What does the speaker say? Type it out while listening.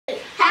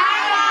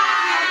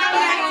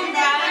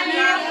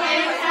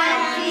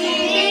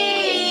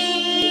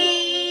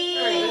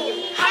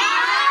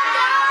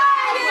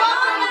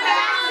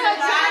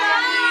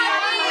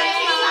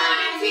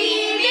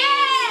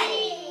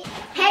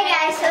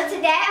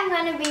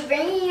going to be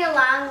bringing you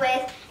along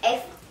with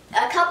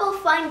a couple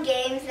fun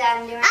games that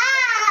I'm doing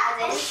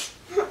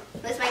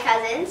with my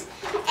cousins.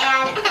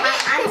 And my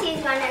auntie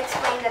is going to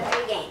explain the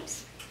 3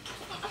 games.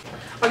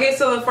 Okay,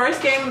 so the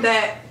first game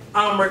that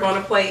we're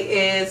going to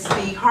play is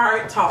the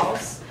heart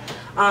toss.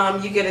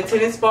 You get a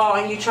tennis ball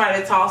and you try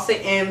to toss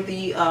it in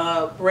the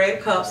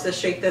red cups that's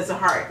shaped as a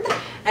heart.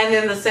 And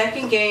then the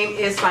second game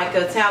is like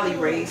a tally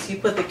race. You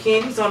put the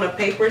candies on a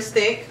paper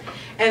stick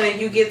and then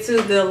you get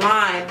to the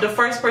line. The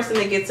first person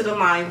to get to the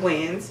line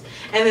wins.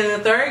 And then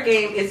the third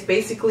game is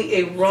basically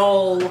a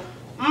roll,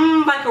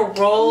 like a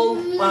roll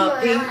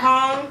ping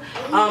pong.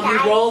 You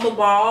roll the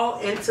ball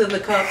into the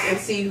cups and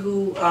see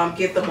who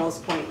get the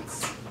most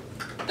points.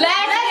 Let's get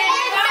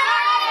started!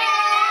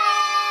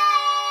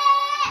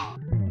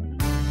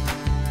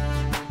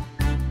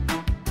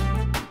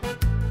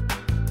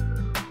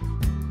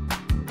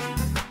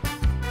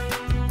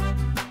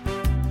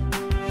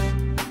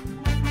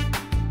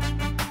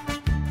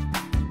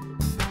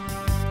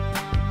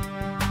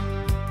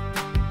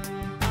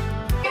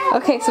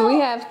 Okay, so we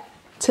have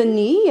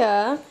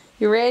Tania.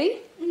 You ready?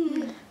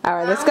 All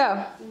right, let's go.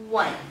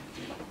 1.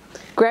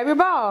 Grab your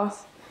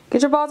balls.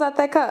 Get your balls out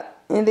that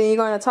cup. And then you're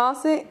going to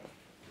toss it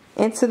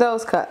into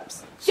those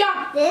cups.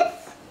 Jump this.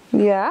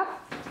 Yeah.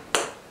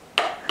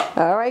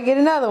 All right, get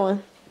another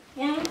one.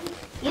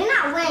 You're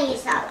not winning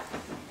yourself.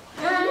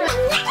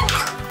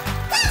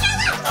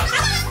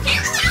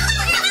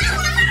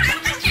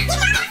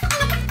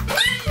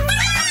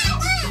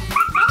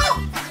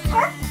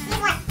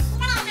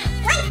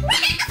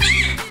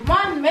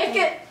 Come on, make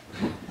it.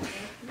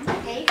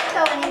 Okay, you can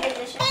go in your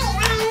position.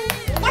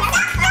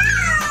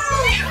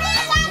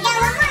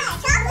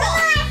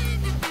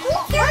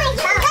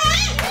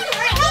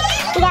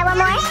 You got one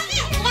more?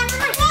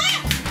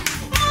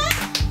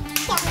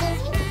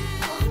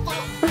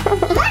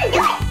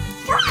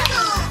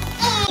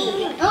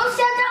 Don't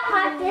sit down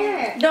right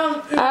there. Don't.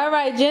 All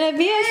right,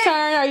 Genevieve's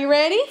turn. Are you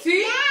ready?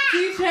 See?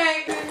 TJ.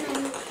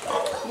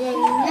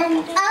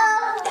 Oh,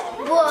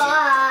 boy.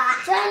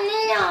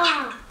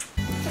 Jadania.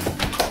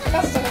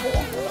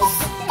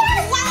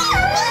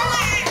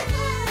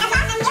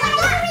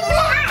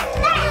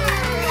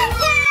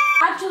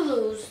 I have to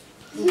lose.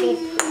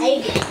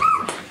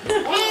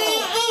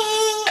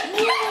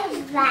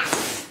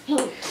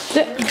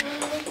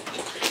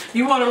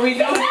 You want to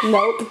redo it?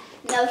 Nope.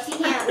 No, she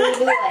can't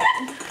redo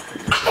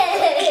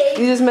it.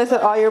 You just messed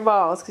up all your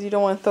balls because you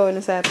don't want to throw it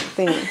inside the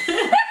thing.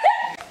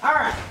 All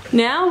right.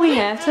 Now we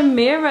have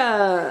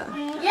Tamira.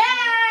 Yeah!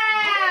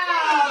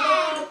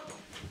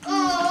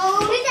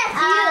 Who's that?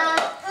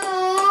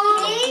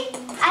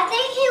 I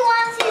think he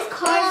wants his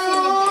cards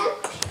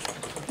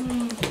in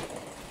the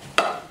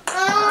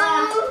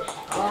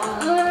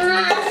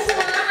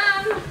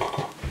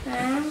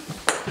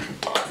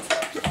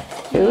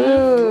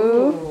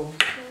Ooh.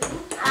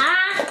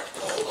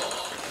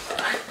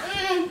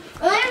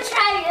 Let me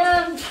try.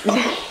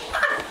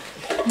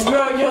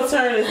 Girl, your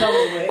turn is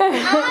over with. I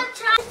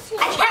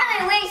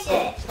can't waste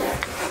it.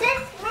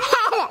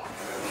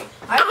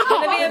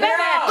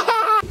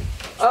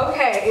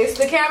 Okay,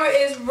 the camera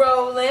is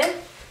rolling.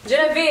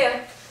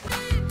 Genevieve.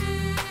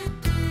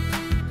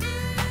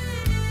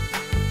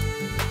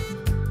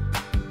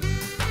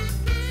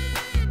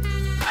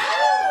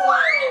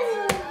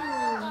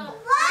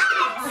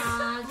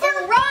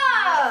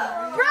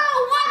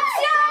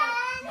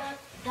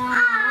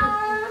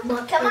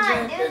 Come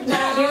on, dude.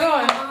 Keep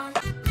going.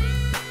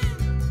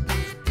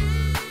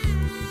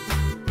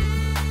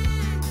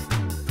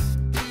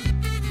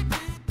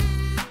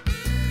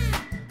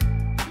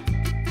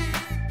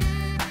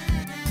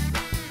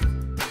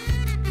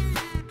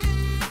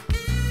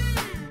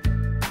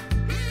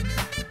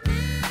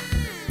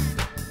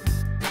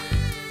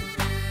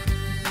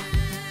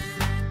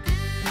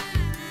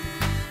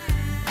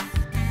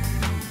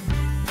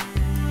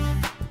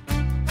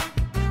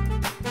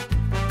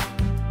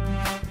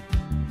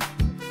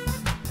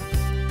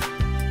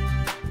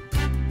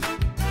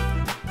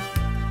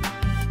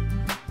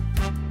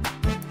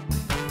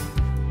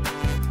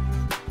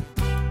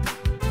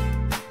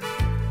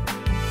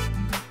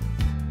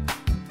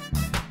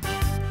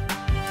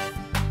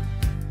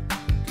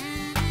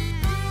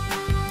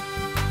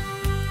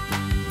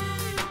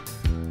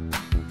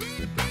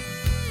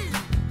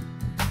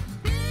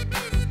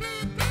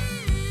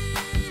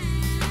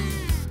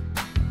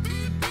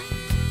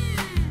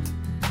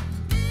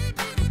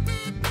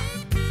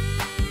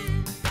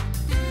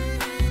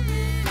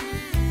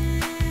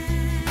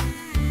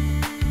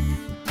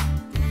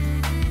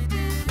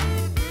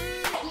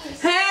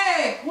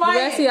 The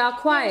rest of y'all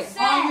quiet.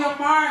 On your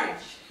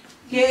march.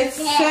 Get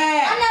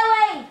set. On the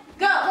way.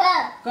 Go.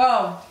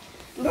 Go.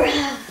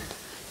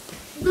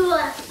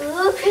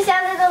 Ooh, Chris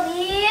has the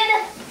lead.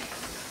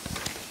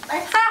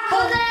 Let's do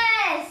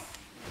this.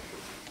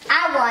 I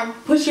won.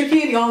 Push your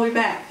kitty all the way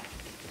back.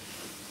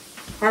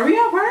 Hurry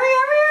up, hurry.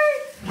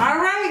 All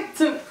right,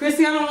 so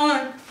Cristiano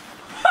won.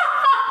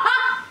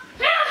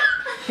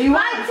 He won.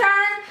 My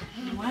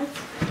turn. What?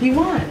 He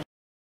won.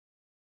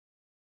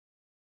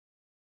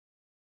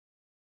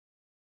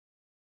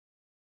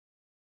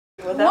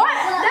 What?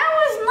 That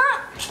was not.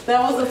 That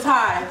was a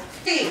tie.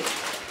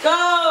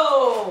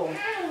 Go!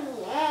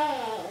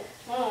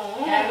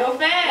 Yeah, go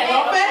fast. Go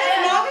fast,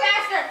 Go Mommy.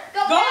 faster.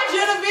 Go Go, faster.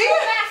 Genevieve. Go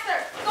faster.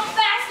 Go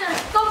faster.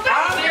 Go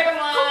faster.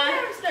 Go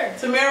faster.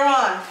 Tamara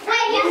won.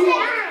 Wait, you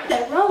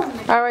said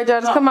All right,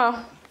 Judges, come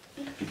on.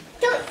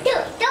 do it. All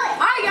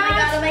right,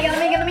 guys.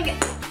 Let me get.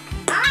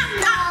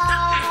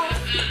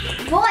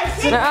 Boy,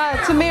 sit.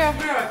 Tamira,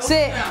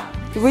 sit.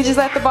 We just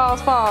let the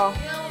balls fall.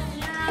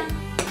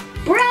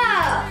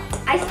 Bruh!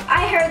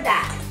 I heard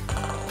that.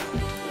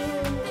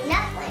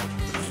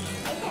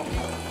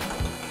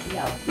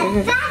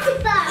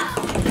 Basketball!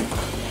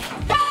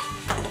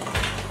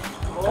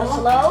 Go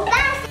slow.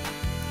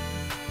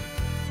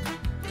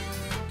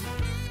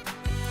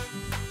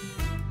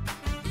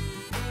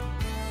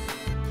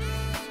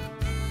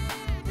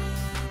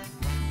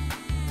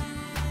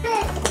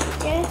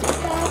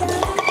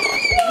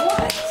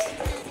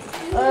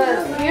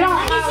 You don't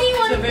have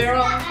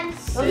Tamara.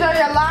 those are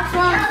your last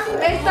ones.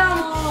 Make them.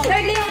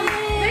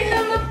 Make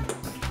them look.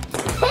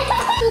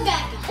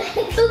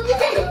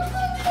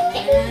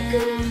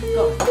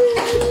 Go.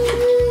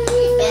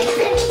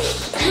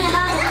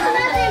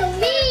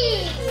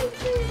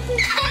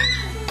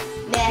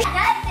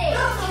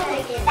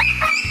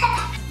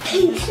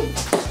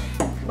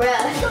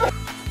 Bruh.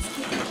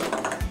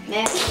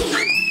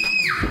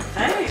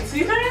 Hey,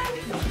 see that?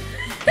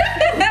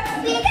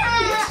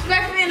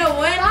 Expect me to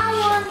win?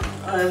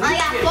 I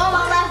got 4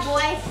 more left,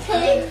 boys.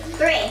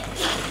 3.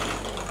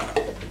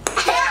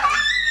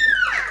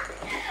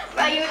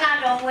 Bro, you're not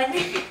gonna win.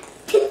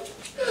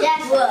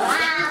 That's the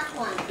last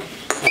one.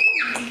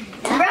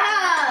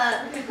 Bruh.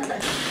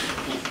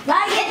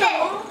 Like it.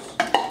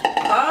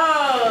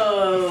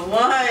 Oh,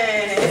 one.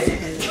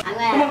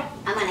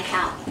 I'm gonna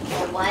count.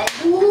 1.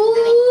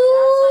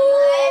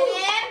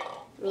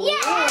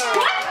 Yeah.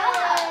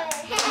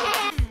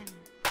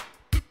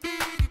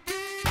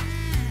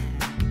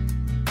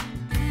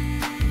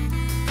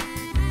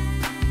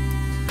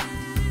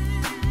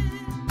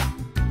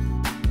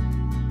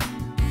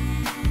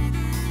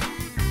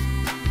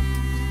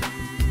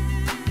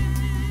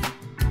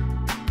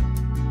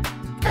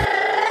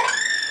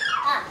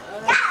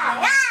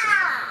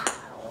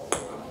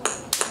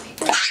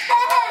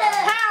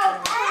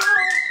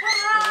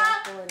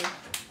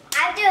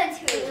 I'm doing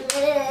 2.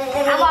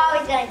 I'm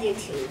always gonna do 2.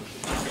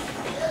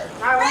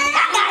 Alright,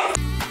 guys.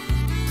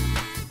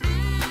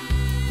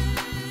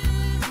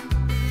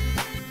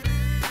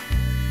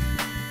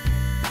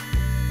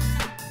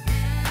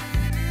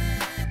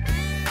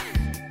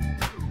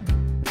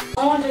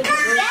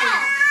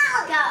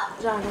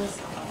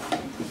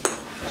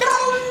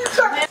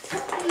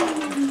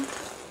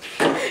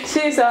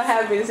 She's so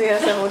happy to see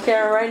herself on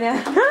camera right now.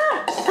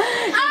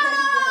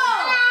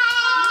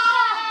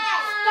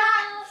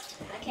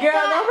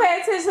 Girl, don't pay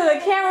attention to the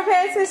camera.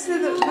 Pay attention to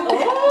the.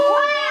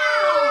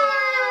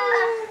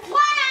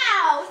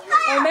 Wow!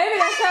 Or maybe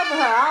that's helping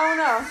her. I don't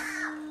know.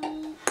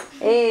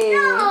 Hey.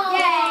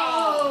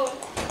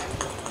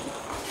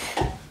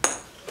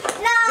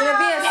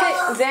 Genevieve, sit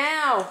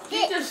down.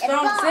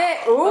 Sit.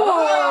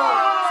 Ooh.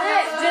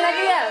 Sit.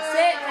 Genevieve,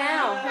 sit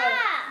down.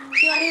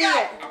 She don't need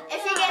it. If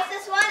she gets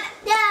this one,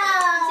 she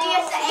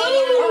gets the 8.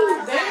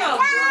 Damn,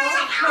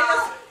 bro.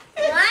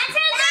 1, 2,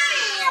 3.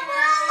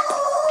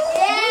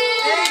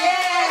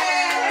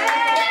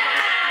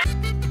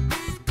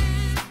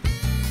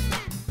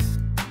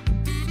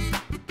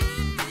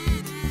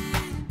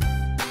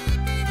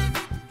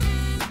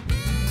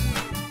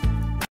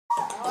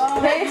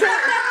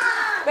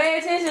 Pay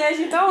attention as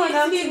you throwing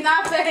them. He's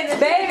not paying attention.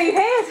 Baby,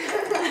 pay attention.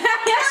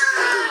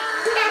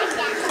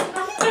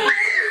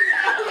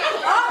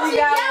 You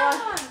got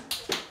one.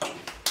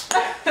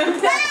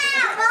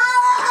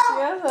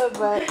 Yes,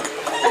 but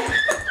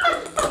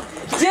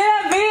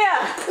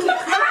Genevieve.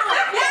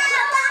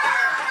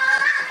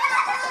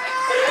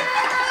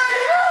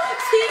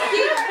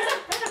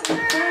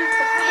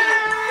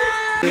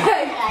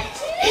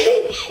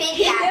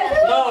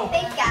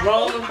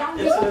 Roll into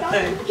the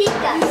thing.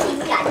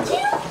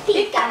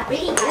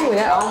 Ooh,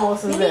 that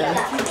almost is there.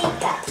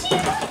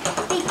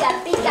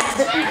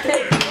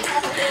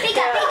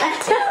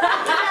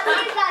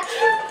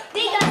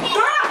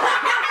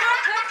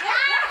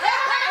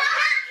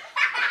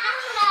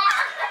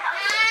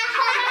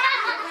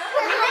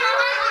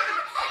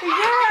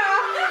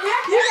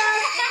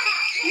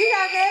 You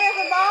got that as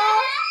a ball?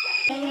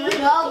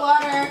 No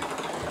water.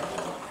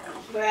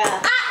 Bruh.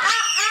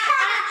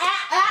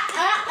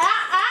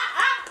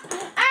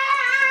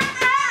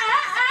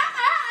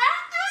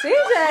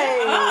 CJ.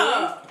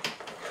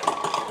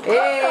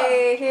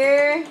 Hey,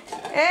 here.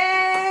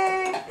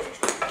 Hey.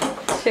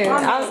 Shoot, I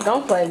was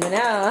gonna play me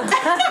now.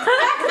 How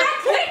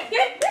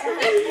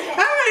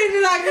many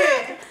did I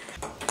get?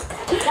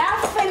 That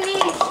was for me.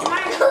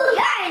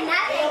 You're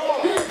nothing.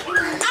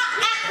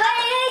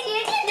 You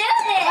can do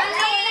this.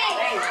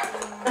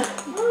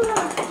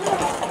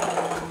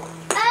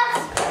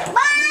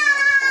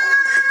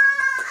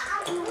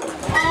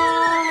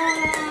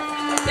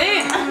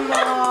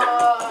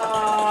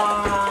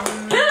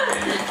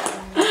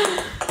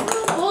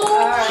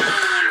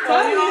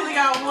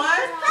 got one.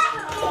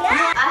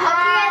 I hope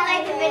you guys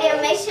liked the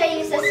video. Make sure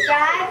you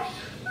subscribe,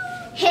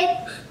 hit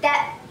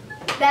that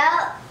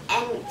bell,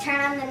 and turn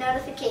on the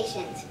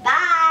notifications.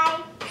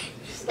 Bye.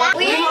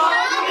 We